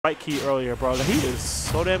right key earlier, bro. He is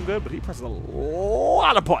so damn good, but he presses a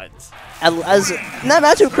lot of buttons. As in that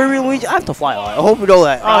match with Kirby and Luigi, I have to fly a lot. I hope you know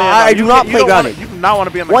that. Oh, yeah, I do not play grounded. You do not want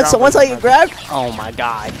to be on the ground. Once I match. get grabbed, oh my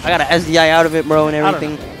god. I got an SDI out of it, bro, and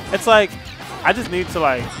everything. It's like, I just need to,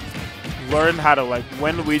 like, learn how to, like,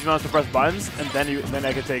 when Luigi wants to press buttons, and then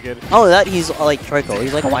I can take it. Oh, that he's like Trico.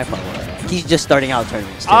 He's like a Wi-Fi player. He's just starting out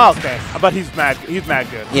tournaments. Oh, okay. But he's mad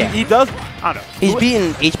good. Yeah. He does, I don't know. He's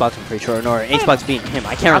beaten H-Box, I'm pretty sure, or H-Box beating him.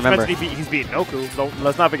 I can't remember. He's beaten Noku.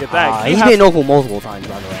 Let's not forget that. He's beaten Noku multiple times,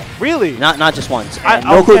 by the way. Really? Not just once.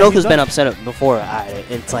 Noku's been upset before.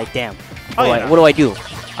 It's like, damn. What do I do?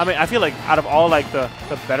 I mean, I feel like out of all like the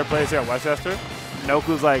better players here at Westchester,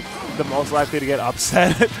 Noku's like the most likely to get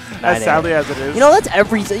upset, as sadly as it is. You know, that's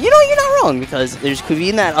everything. You know, you're not wrong, because there's could be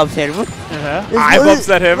in that upset. I've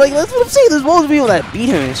upset him. Like, that's what I'm saying. There's multiple people that beat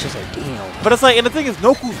him, and it's just like, damn. But it's like, and the thing is,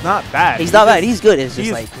 Noku's not bad. He's not bad. He's good. It's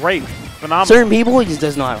just like great, phenomenal. Certain people he just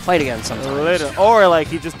doesn't know how to fight against sometimes. Or like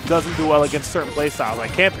he just doesn't do well against certain play styles,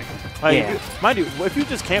 like camping. Like, mind you, if you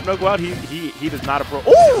just camp Noku out, he does not approach.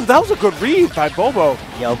 Oh, that was a good read by Bobo.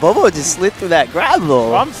 Yo, Bobo just slid through that grab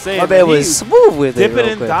though. I'm saying, my man was smooth with it. Dipping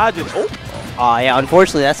and dodging. Oh yeah,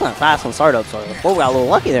 unfortunately that's not fast on startup, so Bobo got a little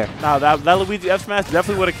lucky there. No, that Luigi F smash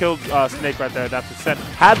definitely would have killed Snake right there. That percent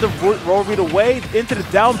had the roll read away into the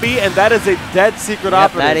down B, and that is a dead secret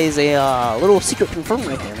operative. That is a little secret confirmed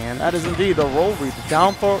right there, man. That is indeed the roll read.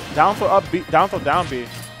 Down for up B, down for down B.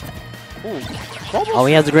 Ooh. Oh,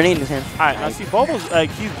 he has a grenade in his hand. Alright, now see, Bobo's like,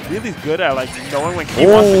 he's really good at like knowing when Key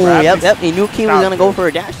wants to grab. Yep. He knew Key was gonna go for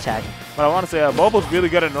a dash attack. But I want to say, Bobo's really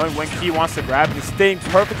good at knowing when Key wants to grab and staying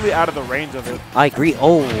perfectly out of the range of it. I agree.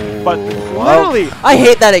 Oh, but literally, I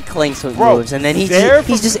hate that it clanks with moves, and then he's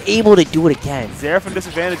just able to do it again. Zare from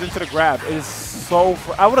disadvantage into the grab is so.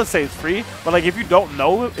 I wouldn't say it's free, but like if you don't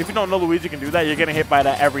know Luigi can do that, you're getting hit by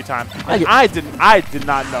that every time. And I did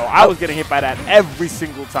not know. I was getting hit by that every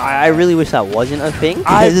single time. I really wish that wasn't a thing,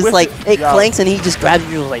 because it's like it clanks and he just grabs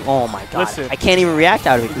you. Like, oh my god, I can't even react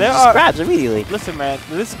out of it. He just grabs immediately. Listen, man,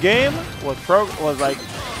 this game was like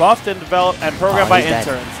buffed and developed and programmed by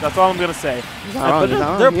interns. That's all I'm gonna say. There are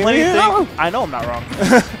plenty of things. I know I'm not wrong.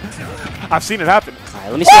 I've seen it happen.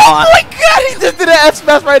 Let me see. Oh my god, he just did an F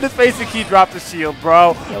smash right in his face and Key dropped the shield,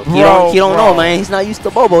 bro. He don't know, man. He's not used to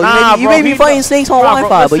Bobo. You may be fighting snakes on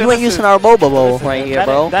Wi-Fi, but you ain't using our Bobo right here,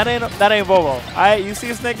 bro. That ain't Bobo. You see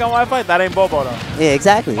a snake on Wi-Fi? That ain't Bobo, though. Yeah,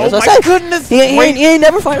 exactly. Oh my goodness. He ain't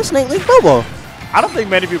never fight a snake like Bobo. I don't think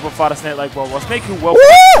many people fought a snake like Bobo. A snake who will.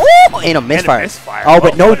 And a misfire. Oh,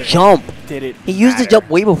 but no jump. He used the jump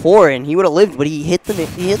way before, and he would have lived, but he hit the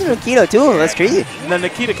Nikita too. That's crazy. And then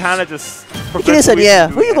Nikita kind of just. Nikita said, "Yeah,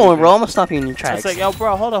 where you going, bro? I'm gonna stop you in your tracks." It's like, yo,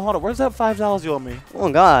 bro, hold on. Where's that $5 you owe me? Oh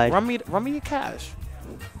God. Run me your cash.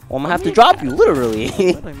 Well, I'm gonna have to drop you, literally.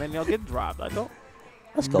 Literally, man, y'all get dropped.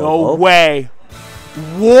 Let's go. No way.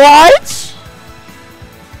 What?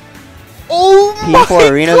 Oh my P4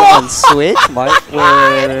 Arena on Switch?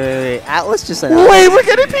 Wait. Atlas just announced. Wait, we're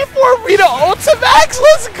getting P4 Arena Ultimax?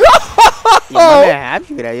 Let's go! Yeah, I'm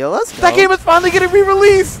happy with that. Yo, let's go. That game is finally getting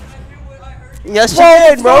re-released. Yes, bro.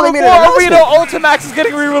 Persona 4 Arena Ultimax is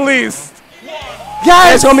getting re-released.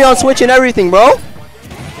 Yes! It's gonna be on Switch and everything, bro.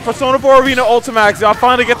 Persona 4 Arena Ultimax. Y'all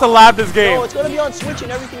finally get to lab this game. Bro, it's gonna be on Switch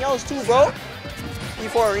and everything else too, bro.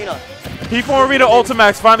 P4 Arena. P4 Arena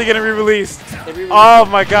Ultimax finally getting re-released. Oh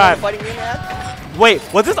my god. Wait,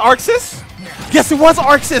 was this Arxis? Yes, it was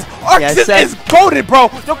Arxis. Arxis is goated, bro.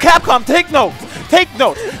 Yo, Capcom, take note.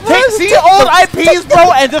 See old IPs,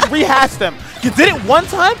 bro, and just rehash them. You did it one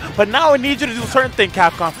time, but now I need you to do a certain thing,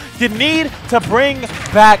 Capcom. You need to bring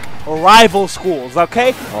back rival schools,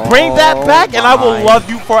 okay? Bring that back, and I will love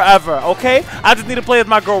you forever, okay? I just need to play as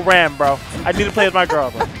my girl Ram, bro. I need to play as my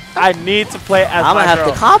girl, bro. I need to play as my girl. I'm gonna have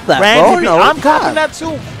to cop that, Randy bro. I'm copping that too.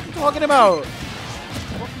 What are you talking about?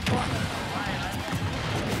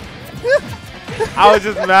 I was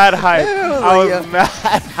just mad hype. I was mad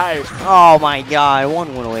hype. Oh my god,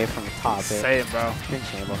 one went away from the top. Same, bro.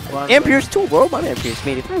 And Pierce too, bro. My man Pierce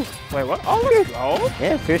made it through. Wait, what? Oh, look at go.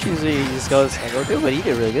 Yeah, Pierce usually just goes and go through, but he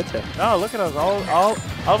did really good there. No, look at us. All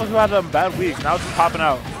of us who had them bad weeks. Now it's just popping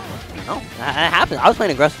out. No, that happened. I was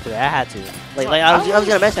playing aggressive today. I had to. Like I was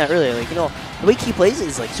gonna mention that earlier. Like, you know, the way he plays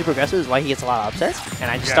is like super aggressive. Is why he gets a lot of upsets. And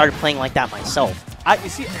I just started playing like that myself. You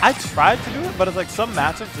see, I tried to do it, but it's like some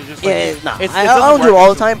matchups are just like, I don't do it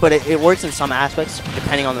all the time, but it works in some aspects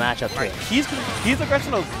depending on the matchup. Right. He's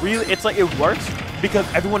aggression is really. It's like it works because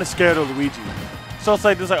everyone is scared of Luigi. So it's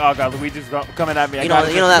like this, like, oh god, Luigi's coming at me. You know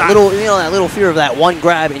that little fear of that one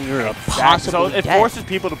grab and you're possibly So it forces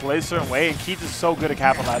people to play a certain way, and Keith is so good at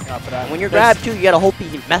capitalizing off of that. When you're grabbed too, you gotta hope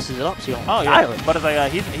he messes it up so you don't die. But it's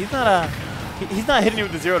like he's not a. he's not hitting you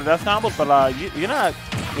with the 0 to death combos, but you're not.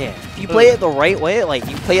 Yeah, if you play it the right way, like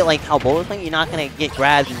you play it like how Bobo's playing, you're not gonna get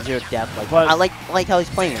grabbed in 0 to death. Like I like how he's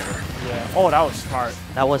playing it. Yeah. Oh, that was smart.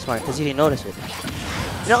 That was smart because he didn't notice it.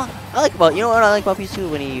 You know, you know what I like about Paust too,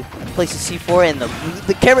 when he places C4 and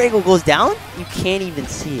the camera angle goes down, you can't even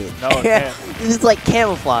see it. No, it can't. It's like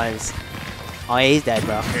camouflage. Oh yeah, he's dead,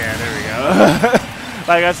 bro. Yeah, there we go.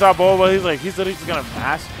 Like I saw Bobo, he's literally just gonna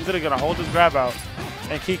mash. He's literally gonna hold his grab out,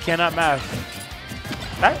 and Key cannot mash.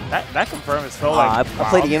 That confirm is so like. I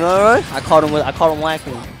played the game alright. I caught him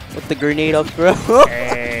lacking with the grenade up throw.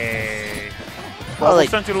 Hey. Bobo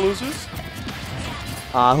sent you the losers?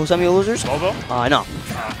 Who sent me the losers? Bobo? No.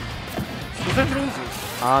 Who sent you the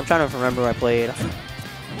losers? I'm trying to remember who I played.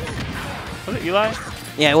 Was it Eli?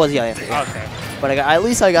 Yeah, it was Eli. Okay. But at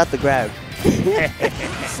least I got the grab.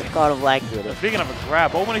 Caught him lacking with it. Speaking of a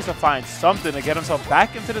grab, Bobo needs to find something to get himself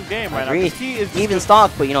back into this game right now. Key is even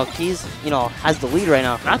stock, but Key's has the lead right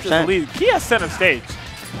now. Not just the lead. Key has center stage.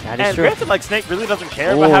 That is and true. Granted, like Snake really doesn't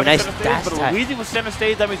care about having nice center stage, but Luigi with center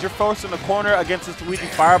stage, that means you're forced in the corner against this Luigi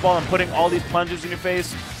fireball and putting all these plunges in your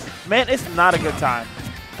face. Man, it's not a good time.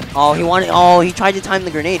 He tried to time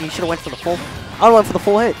the grenade. He should have went for the full. I went for the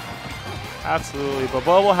full hit. Absolutely, but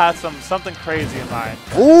Bobo had something crazy in mind.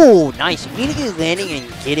 Ooh, nice. Immediately landing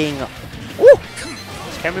and getting. Ooh.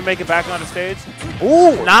 Can we make it back on the stage?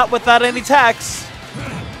 Ooh. Not without any tax.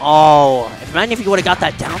 Oh, imagine if he would have got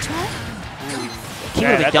that down smash. Key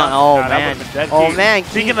would have done. Oh man. Oh man.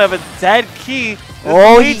 Speaking of a dead Key,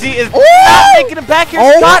 Luigi is not making it back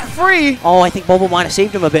here scot free. Oh, I think Bobo might have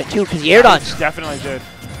saved him a bit too because he air dodged. Definitely did.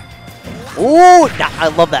 Ooh,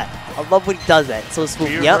 I love that. I love when he does that. So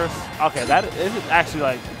smooth. Yep. Okay, that is actually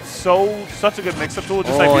like such a good mix-up tool.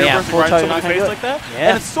 Just like reversing right into somebody's face like that. Yeah.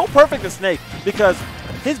 And it's so perfect to Snake because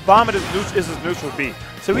his bomb is his neutral B.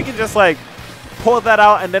 So we can just like pull that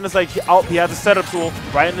out, and then it's like he has a setup tool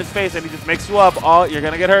right in his face, and he just makes you up. Oh, you're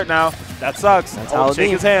gonna get hurt now. That sucks. That's how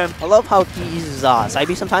shake his hand. I love how he uses side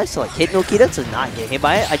B sometimes to like hit Nokita to not get hit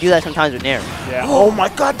by it. I do that sometimes with Nair. Yeah. Oh my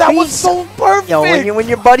God, that was so perfect. Yo, when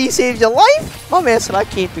your buddy saves your life, my man said I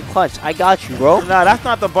can't be clutch. I got you, bro. Nah, that's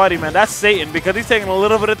not the buddy, man. That's Satan because he's taking a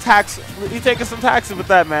little bit of tax. He's taking some taxes with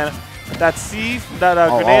that, man. That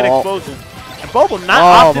grenade explosion. And Bobo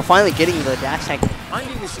not but finally getting the dash tag.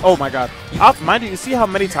 Oh my God. Mind you, see how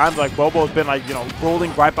many times like Bobo's been like,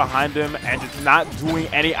 rolling right behind him and just not doing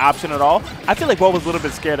any option at all? I feel like Bobo's a little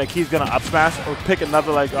bit scared like he's gonna up smash or pick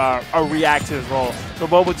another like or react to his roll. So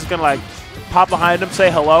Bobo's just gonna like pop behind him, say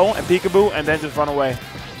hello and peekaboo, and then just run away.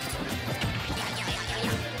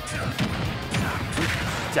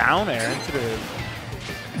 Down air into the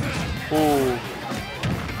Ooh.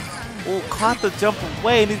 Ooh, caught the jump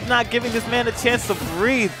away, and he's not giving this man a chance to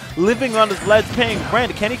breathe. Living on his ledge, paying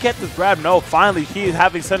rent. Can he get this grab? No, finally, he is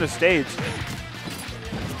having center stage.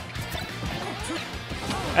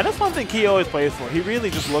 And that's one thing Key always plays for. He really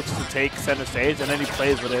just looks to take center stage, and then he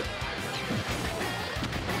plays with it.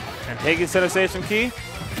 And taking center stage from Key,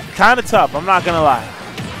 kind of tough, I'm not going to lie.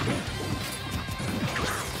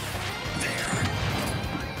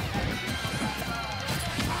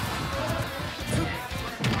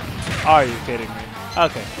 Are you kidding me?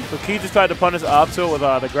 Okay, so Key just tried to punish up tilt with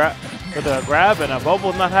the grab, and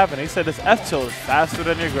Bobo's not having it. He said this F tilt is faster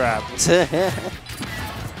than your grab. All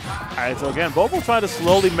right, so again, Bobo's trying to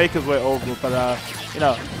slowly make his way over, but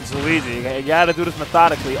it's Luigi. You gotta do this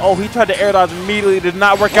methodically. Oh, he tried to air dodge immediately. Did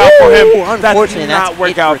not work out for him. That did not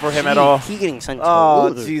work out for him at all. He getting sent to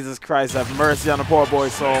oh, Jesus Christ, have mercy on the poor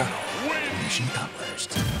boy's soul.